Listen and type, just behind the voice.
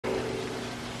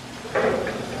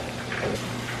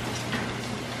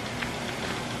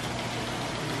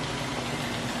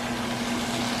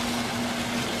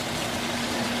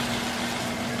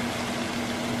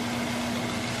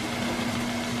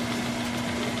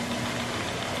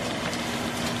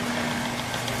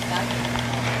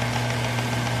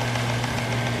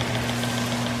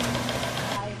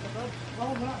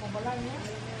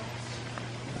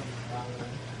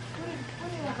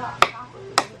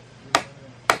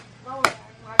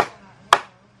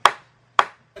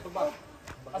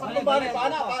Asal tumba nih,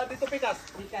 Pak Anak, Pak dito pikas.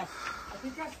 Pikas.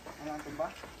 Pikas. Ano ang tumba?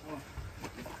 Oh.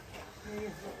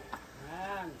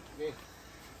 Yan. Okay.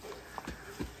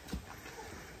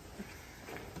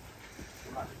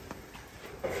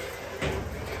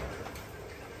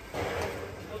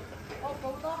 Oh,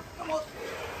 kamot.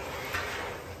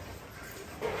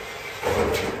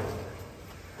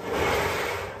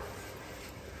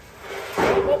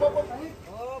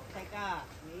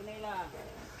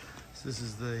 This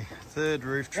is the third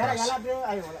roof truss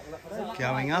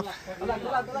going up.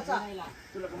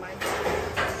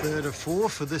 Third of four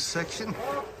for this section.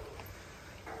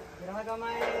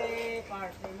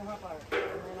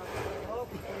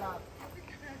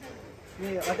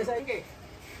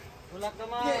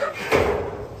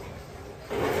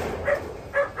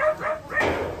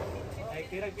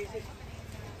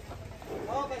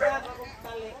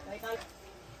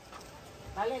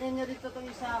 Tali ninyo dito itong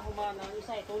isa, humana.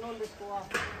 Isa, tunol, risko ah.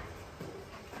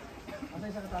 Asa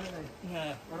isa katali na eh?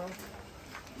 Yeah.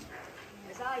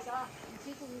 Isa.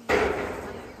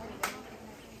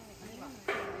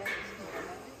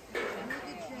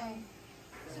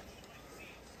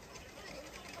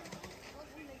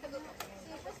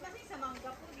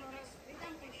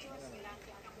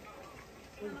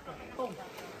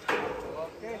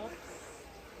 Okay.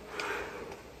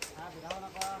 Binaw na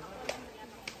ko.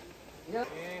 Yep.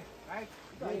 Right.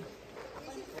 Right.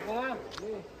 Come on.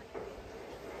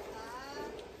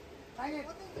 Tangit.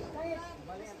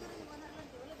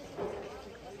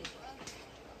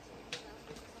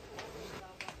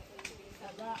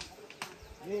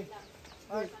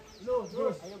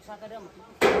 Ayog sa kadam.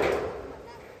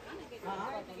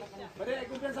 Bade,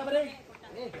 kumpiyansa bade.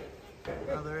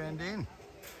 Other end in.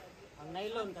 Ang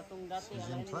nylon katong dati It's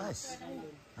in place.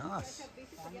 Nice.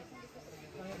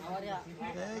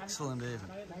 Excellent even.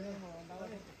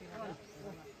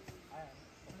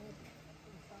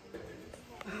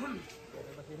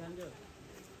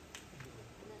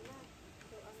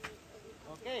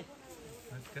 Okay.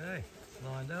 Okay,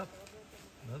 lined up.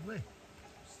 Lovely.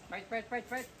 Fight.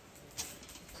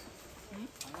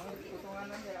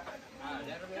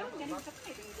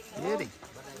 Beauty.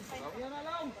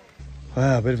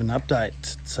 Wow, a bit of an update.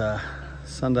 It's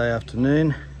Sunday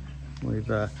afternoon. We've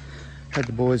had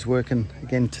the boys working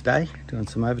again today, doing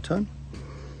some overtime.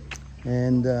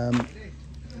 And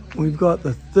we've got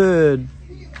the third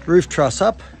roof truss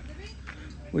up,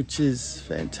 which is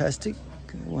fantastic.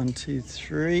 1, 2,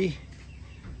 3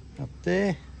 up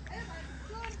there.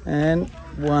 And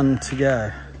one to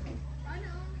go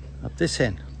up this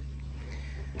end.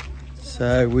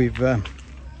 So we've,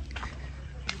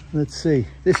 let's see,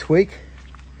 this week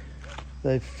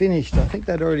they've finished, I think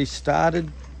they'd already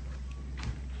started,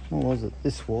 what was it,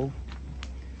 this wall.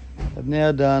 They've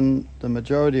now done the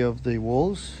majority of the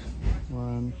walls.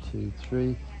 1, 2,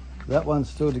 3. That one's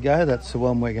still to go. That's the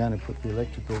one we're going to put the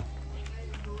electrical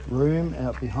room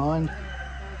out behind.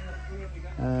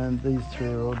 And these three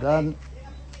are all done.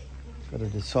 Got to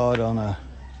decide on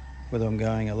whether I'm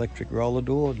going electric roller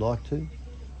door. I'd like to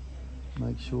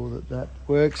make sure that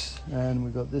works. And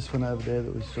we've got this one over there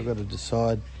that we've still got to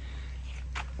decide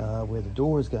where the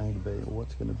door is going to be, or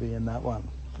what's going to be in that one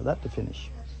for that to finish.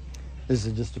 This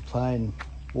is just a plain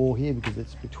wall here because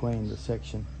it's between the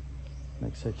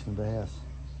next section of the house.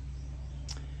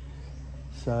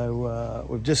 So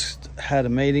we've just had a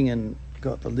meeting and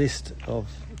got the list of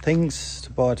things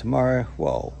to buy tomorrow.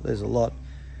 Well, there's a lot.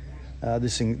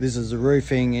 This is the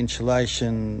roofing,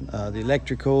 insulation, the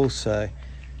electrical. So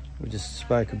we just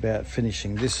spoke about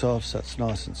finishing this off so it's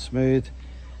nice and smooth.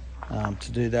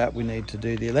 To do that, we need to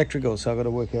do the electrical. So I've got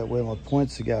to work out where my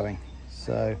points are going.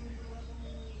 So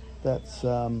that's,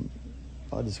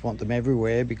 I just want them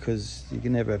everywhere because you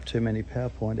can never have too many power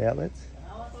point outlets.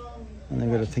 And then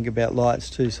we've got to think about lights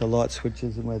too, so light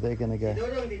switches and where they're going to go.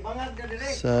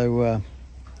 So,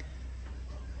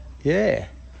 yeah,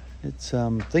 it's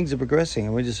things are progressing,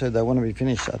 and we just heard they want to be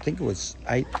finished. I think it was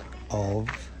 8th of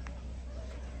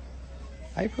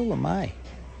April or May.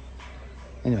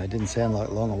 Anyway, it didn't sound like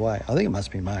long away. I think it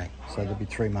must be May, so there'll be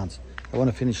 3 months. They want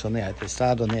to finish on the 8th. They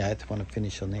started on the 8th, want to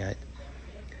finish on the 8th.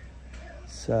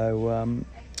 So,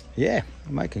 yeah,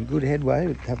 making good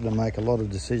headway, having to make a lot of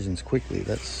decisions quickly.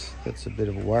 That's a bit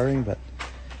of a worrying, but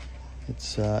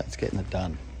it's getting it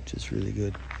done, which is really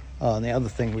good. Oh, and the other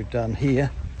thing we've done here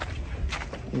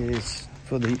is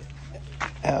for the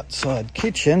outside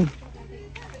kitchen,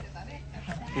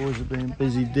 Boys have been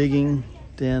busy digging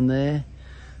down there.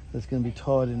 That's going to be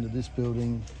tied into this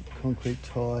building, concrete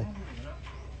tie,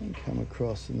 and come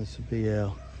across, and this will be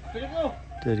our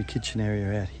dirty kitchen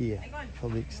area out here.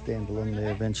 Probably extend along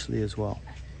there eventually as well.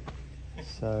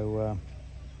 So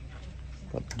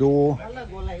got the door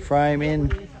frame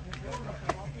in.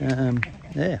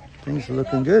 Yeah, things are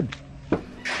looking good.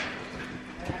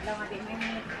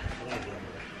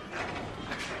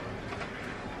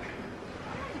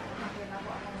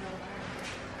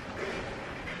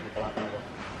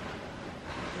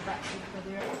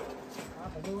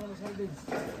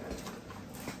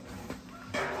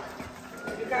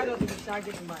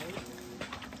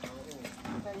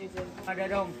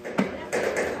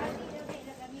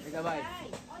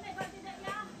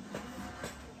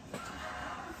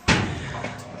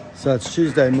 So it's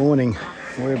Tuesday morning.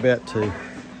 We're about to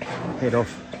head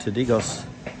off to Digos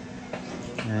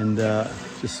and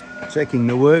just checking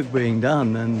the work being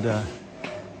done, and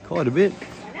quite a bit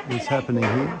is happening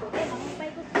here.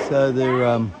 So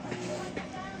they're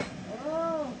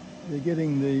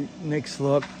getting the next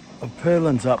lot of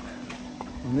purlins up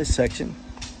on this section.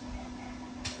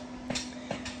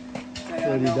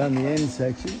 Already done the end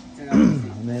section,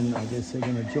 and then I guess they're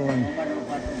going to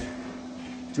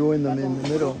join them in the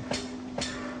middle.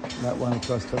 That one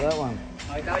across to that one.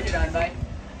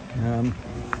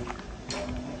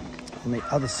 On the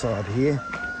other side here,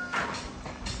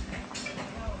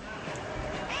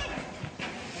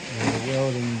 they're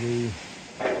welding the.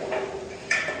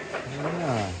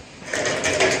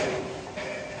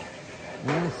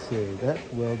 Let's see, that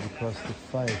welds across the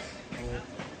face.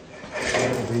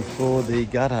 That'll be for the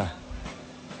gutter.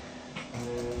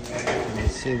 Can you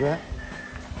see that?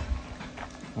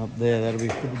 Up there, that'll be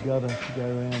for the gutter to go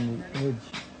around the edge.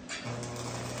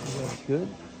 That's good.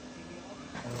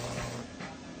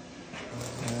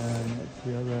 And that's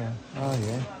the other. Oh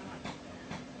yeah.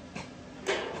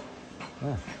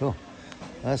 Ah, cool.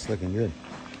 That's looking good.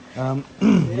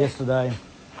 Yesterday,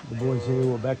 the boys here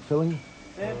were backfilling.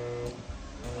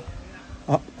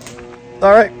 Oh,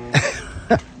 all right.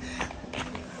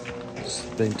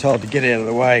 Just been told to get out of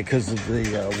the way because of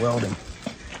the welding.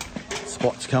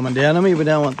 Spots coming down on me. We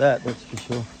don't want that, that's for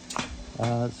sure.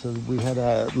 So we had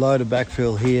a load of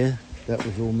backfill here. That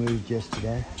was all moved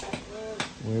yesterday.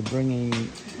 We're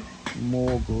bringing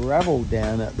more gravel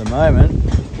down at the moment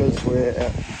because we're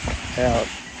at our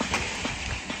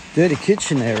dirty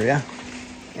kitchen area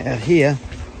out here.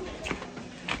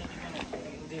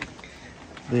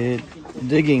 They're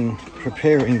digging,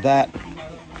 preparing that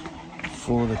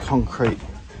for the concrete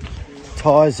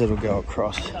ties that'll go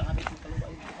across.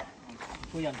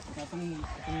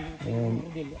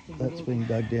 And that's being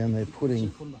dug down. They're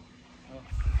putting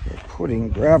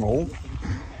gravel.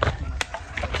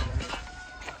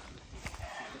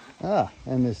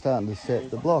 And they're starting to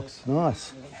set the blocks.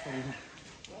 Nice.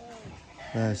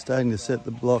 Starting to set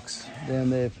the blocks down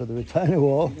there for the retainer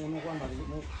wall.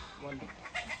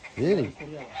 Really?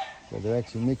 So they're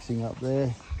actually mixing up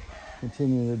there,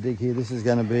 continuing to dig here. This is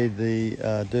going to be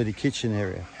the dirty kitchen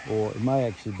area, or it may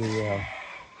actually be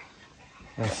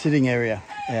our sitting area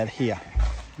out here.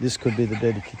 This could be the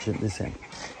dirty kitchen at this end.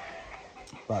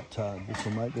 But this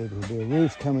will make there will be a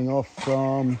roof coming off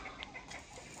from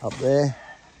up there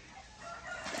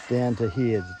down to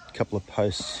here. A couple of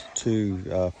posts,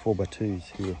 4x2s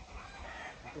here.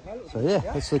 So yeah,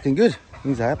 that's looking good.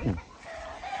 Things are happening.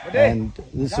 And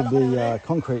this will be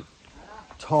concrete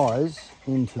ties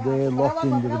into there, locked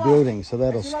into the building. So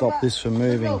that'll stop this from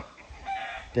moving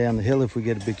down the hill if we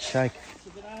get a big shake.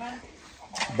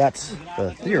 That's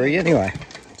the theory anyway.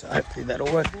 So hopefully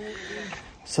that'll work.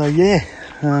 So yeah,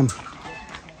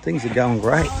 things are going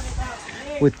great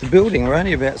with the building. We're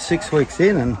only about 6 weeks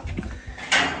in, and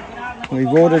we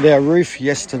ordered our roof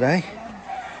yesterday,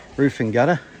 roof and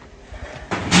gutter,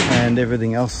 and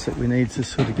everything else that we need to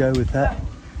sort of go with that.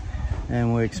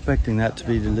 And we're expecting that to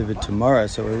be delivered tomorrow.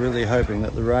 So we're really hoping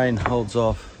that the rain holds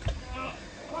off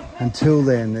until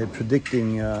then. They're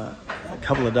predicting a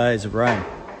couple of days of rain.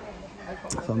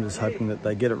 So I'm just hoping that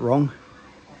they get it wrong,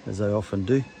 as they often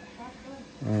do,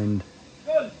 and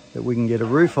that we can get a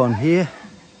roof on here,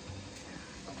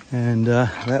 and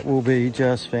that will be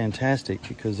just fantastic,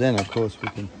 because then of course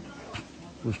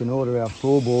we can order our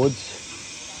floorboards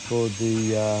for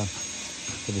the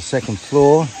second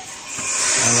floor,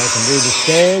 and they can do the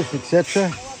stairs, etc.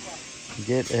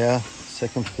 Get our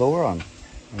second floor on,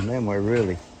 and then we're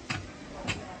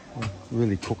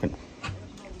really cooking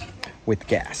with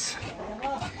gas.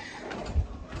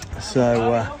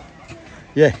 So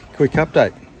yeah, quick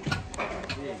update.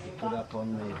 Put up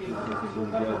on the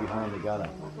go behind the gutter.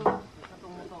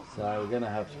 So we're going to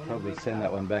have to probably send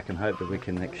that one back and hope that we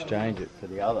can exchange it for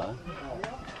the other.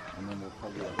 And then we'll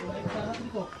probably have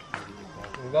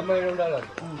Gamay ng dalan.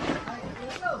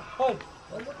 Hoy!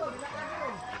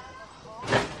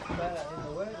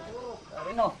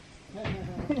 No.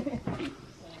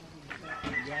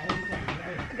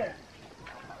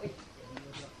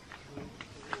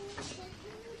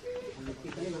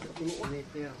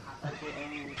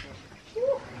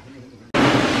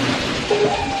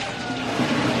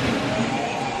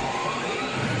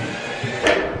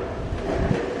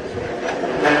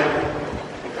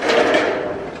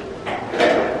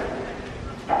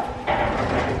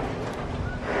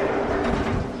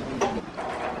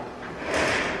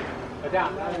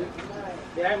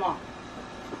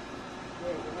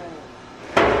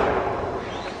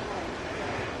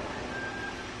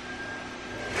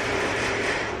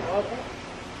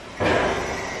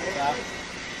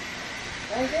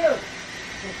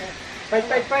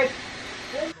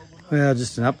 Well,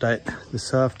 just an update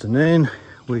this afternoon.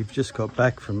 We've just got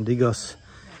back from Digos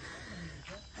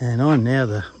and I'm now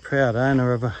the proud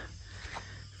owner of a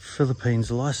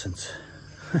Philippines license.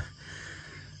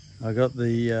 I got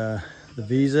the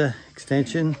visa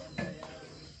extension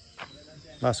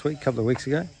last week, a couple of weeks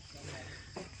ago,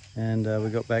 and we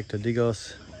got back to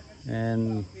Digos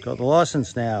and got the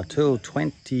license now till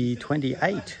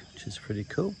 2028, which is pretty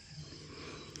cool.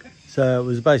 So it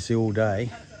was basically all day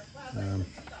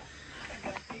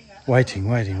waiting,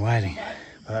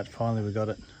 but finally we got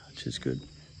it, which is good.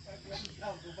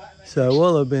 So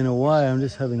while I've been away, I'm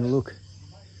just having a look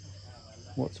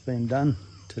what's been done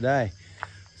today.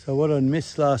 So what I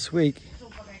missed last week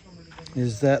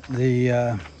is that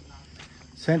the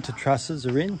centre trusses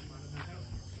are in,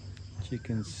 which you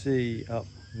can see up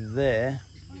there,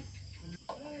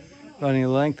 running a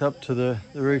length up to the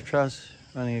roof truss,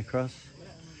 running across.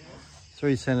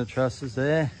 3 centre trusses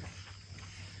there.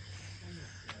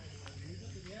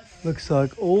 Looks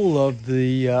like all of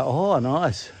the, oh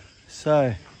nice.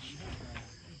 So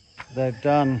they've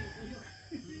done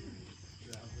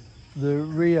the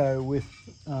Rio with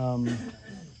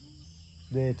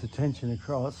their detention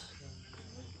across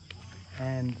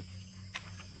and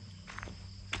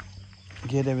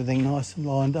get everything nice and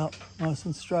lined up, nice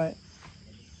and straight.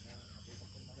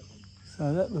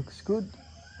 So that looks good.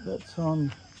 That's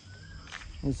on,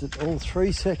 is it all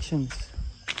 3 sections?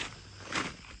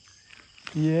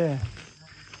 Yeah,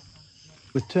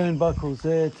 with turnbuckles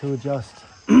there to adjust.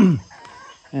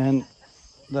 And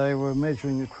they were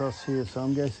measuring across here, so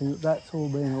I'm guessing that that's all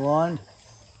been aligned.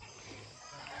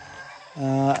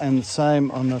 And the same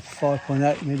on the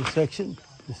 5.8 metre section,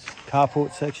 this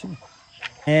carport section.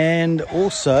 And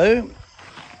also,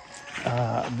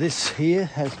 this here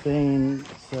has been,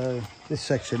 so this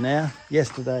section now,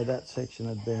 yesterday that section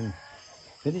had been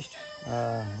finished,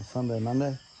 Sunday,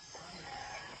 Monday.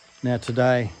 Now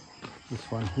today, this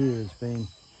one here has been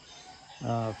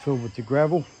filled with the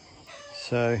gravel,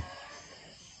 so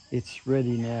it's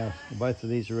ready now. Both of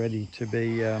these are ready to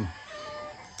be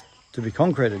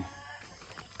concreted,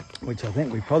 which I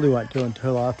think we probably won't do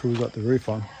until after we've got the roof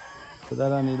on. But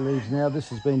that only leaves now, this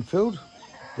has been filled,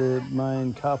 the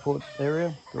main carport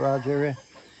area, garage area.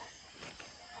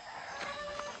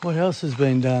 What else has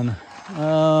been done?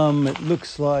 It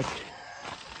looks like,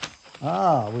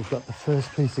 we've got the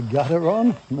first piece of gutter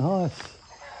on. Nice.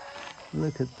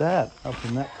 Look at that, up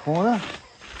in that corner.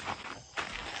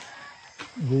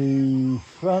 The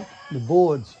front, the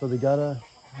boards for the gutter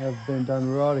have been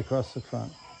done right across the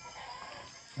front,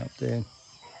 up there.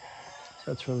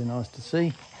 So that's really nice to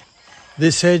see.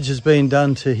 This edge has been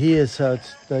done to here, so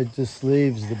it just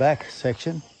leaves the back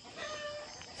section.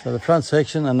 So the front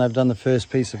section, and they've done the first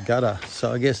piece of gutter.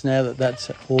 So I guess now that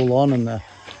that's all on and the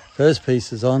first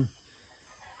piece is on,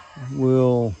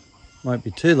 won't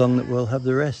be too long that we'll have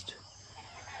the rest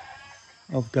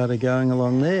of gutter going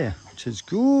along there, which is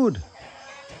good.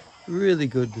 Really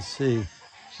good to see.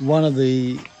 One of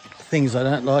the things I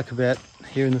don't like about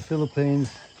here in the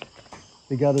Philippines,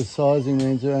 the gutter sizing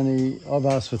means I've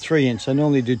asked for 3-inch. They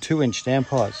normally do 2-inch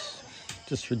downpipes.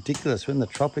 Just ridiculous. We're in the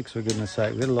tropics, for goodness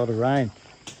sake. We get a lot of rain.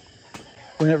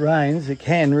 When it rains, it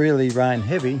can really rain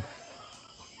heavy.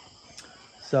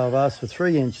 So I've asked for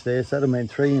 3-inch there, so that'll mean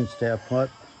 3-inch downpipe.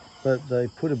 But they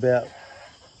put about, I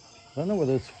don't know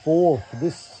whether it's 4 for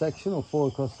this section or 4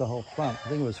 across the whole front. I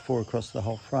think it was 4 across the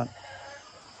whole front.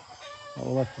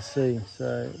 We'll have to see.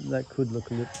 So that could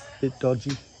look a bit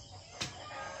dodgy.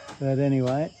 But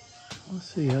anyway, we'll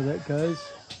see how that goes.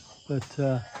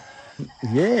 But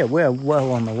yeah, we're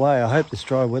well on the way. I hope this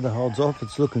dry weather holds off.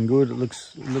 It's looking good. It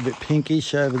looks a little bit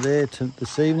pinkish over there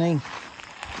this evening.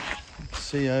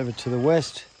 See over to the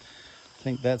west. I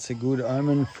think that's a good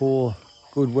omen for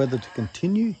good weather to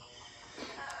continue.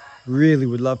 Really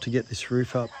would love to get this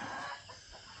roof up.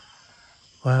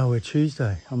 Wow, we're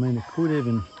Tuesday. I mean, it could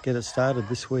even get it started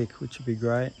this week, which would be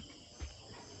great.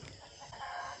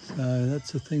 So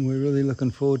that's the thing we're really looking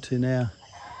forward to now.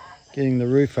 Getting the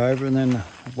roof over, and then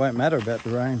it won't matter about the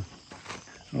rain.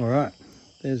 All right,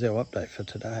 there's our update for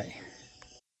today.